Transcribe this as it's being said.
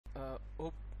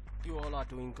are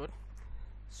doing good.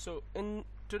 So in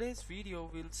today's video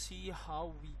we'll see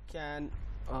how we can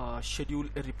schedule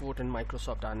a report in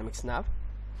Microsoft Dynamics NAV.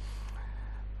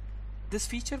 This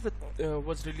feature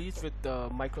was released with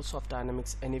Microsoft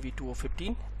Dynamics NAV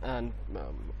 2015, and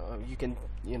you can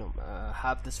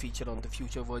have this feature on the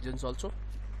future versions also.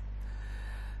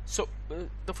 So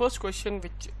the first question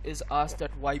which is asked,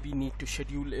 that why we need to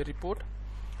schedule a report.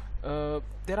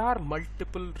 There are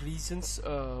multiple reasons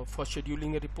for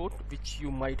scheduling a report which you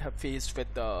might have faced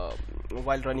with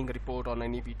while running a report on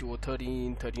NAV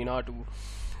 2013,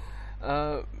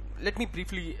 13R2. Let me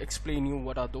briefly explain you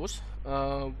what are those.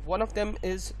 One of them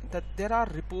is that there are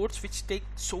reports which take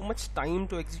so much time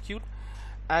to execute,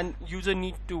 and user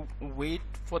need to wait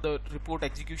for the report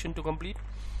execution to complete.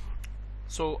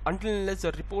 So until unless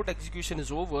the report execution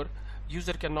is over,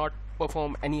 user cannot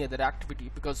perform any other activity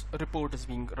because a report is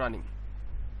being running.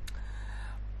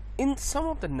 In some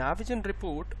of the Navision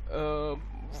report,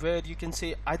 where you can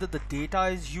say either the data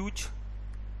is huge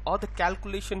or the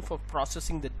calculation for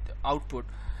processing the output,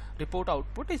 report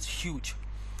output is huge,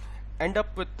 end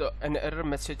up with an error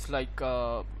message like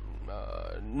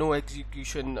no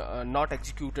execution, not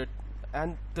executed.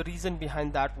 And the reason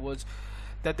behind that was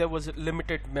that there was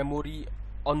limited memory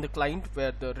on the client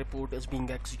where the report is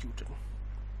being executed.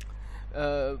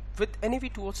 With NAV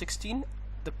 2016,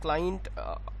 the client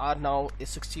are now a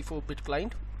 64-bit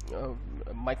client.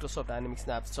 Microsoft Dynamics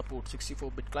NAV supports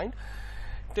 64-bit client.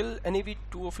 Till NAV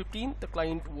 2015, the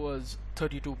client was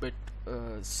 32-bit,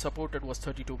 supported was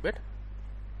 32-bit.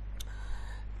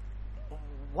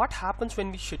 What happens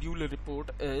when we schedule a report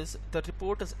is the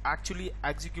report is actually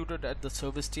executed at the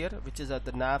service tier, which is at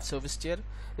the NAV service tier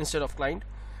instead of client,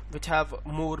 which have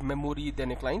more memory than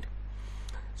a client.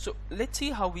 So let's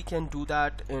see how we can do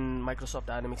that in Microsoft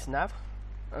Dynamics NAV.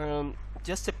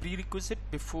 Just a prerequisite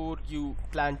before you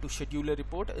plan to schedule a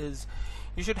report is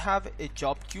you should have a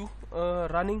job queue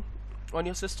running on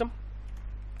your system,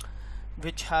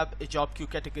 which have a job queue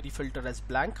category filter as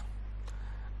blank.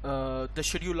 The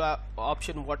schedule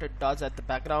option, what it does at the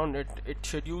background, it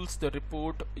schedules the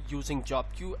report using job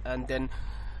queue and then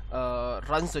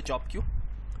runs the job queue.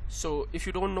 So if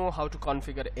you don't know how to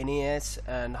configure NAS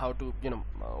and how to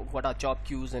what are job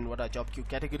queues and what are job queue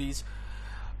categories,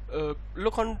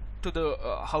 look on to the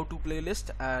how to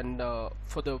playlist and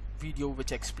for the video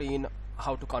which explain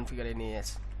how to configure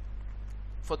NAS.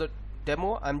 For the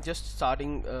demo, I'm just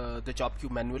starting the job queue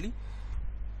manually,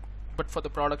 but for the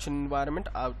production environment,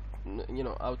 I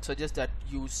would suggest that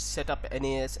you set up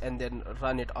NAS and then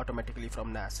run it automatically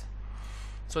from NAS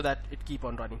so that it keep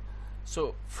on running.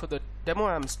 So for the demo,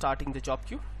 I'm starting the job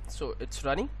queue, so it's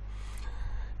running.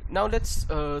 Now let's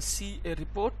see a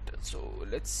report. So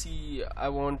let's see,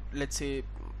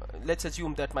 let's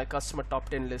assume that my customer top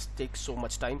 10 list takes so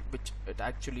much time, which it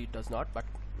actually does not, but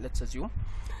let's assume.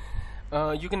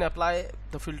 You can apply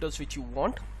the filters which you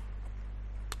want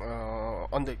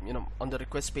on the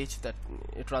request page, that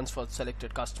it runs for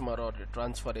selected customer or it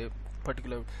runs for a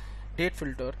particular date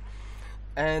filter.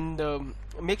 And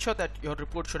make sure that your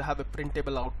report should have a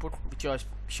printable output which you are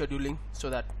scheduling, so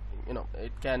that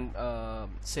it can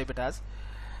save it as.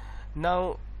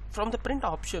 Now from the print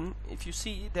option, if you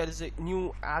see, there is a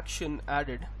new action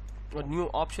added, or new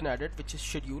option added, which is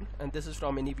schedule, and this is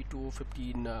from NAV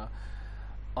 2015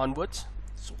 onwards.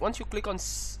 So once you click on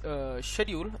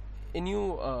schedule, a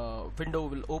new window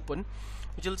will open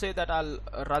which will say that I'll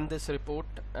run this report,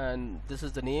 and this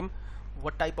is the name.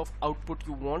 What type of output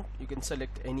you want, you can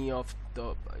select any of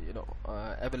the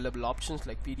available options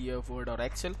like PDF, Word or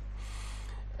Excel,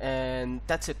 and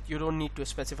that's it. You don't need to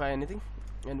specify anything.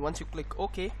 And once you click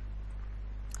OK,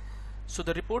 so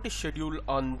the report is scheduled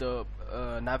on the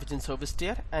Navision service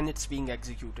tier and it's being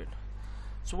executed.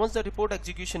 So once the report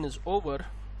execution is over,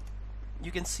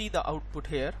 you can see the output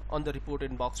here on the report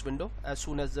inbox window as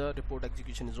soon as the report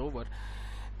execution is over,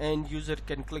 and user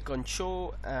can click on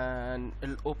show and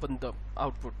it'll open the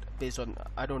output based on,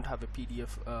 I don't have a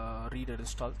PDF reader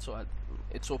installed, so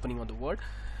it's opening on the Word.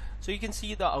 So you can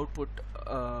see the output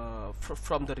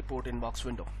from the report inbox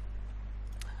window.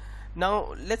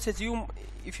 Now let's assume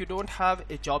if you don't have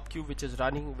a job queue which is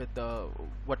running with the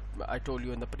what I told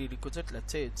you in the prerequisite,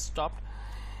 let's say it's stopped.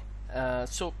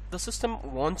 So the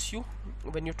system wants you,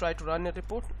 when you try to run a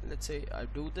report, let's say I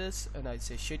do this and I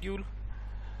say schedule.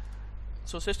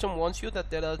 So system wants you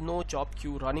that there are no job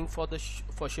queue running for the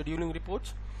for scheduling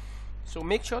reports. So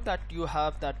make sure that you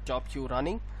have that job queue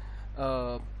running,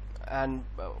 and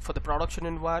for the production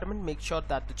environment, make sure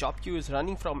that the job queue is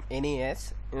running from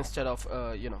NAS instead of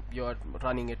you're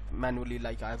running it manually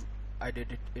like I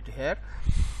did it here.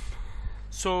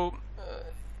 So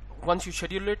once you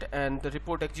schedule it and the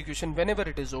report execution, whenever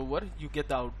it is over, you get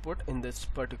the output in this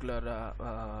particular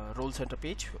role center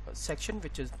page section,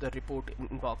 which is the report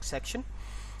inbox section,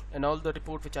 and all the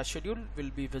report which are scheduled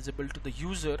will be visible to the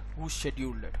user who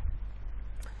scheduled it.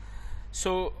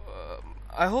 So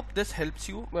I hope this helps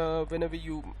you whenever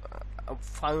you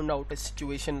found out a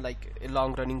situation like a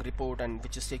long running report and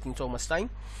which is taking so much time.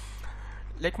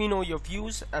 Let me know your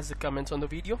views as the comments on the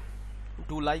video.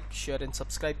 Do like, share and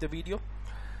subscribe the video.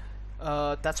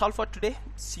 That's all for today.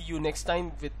 See you next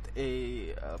time with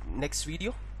a next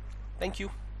video. Thank you.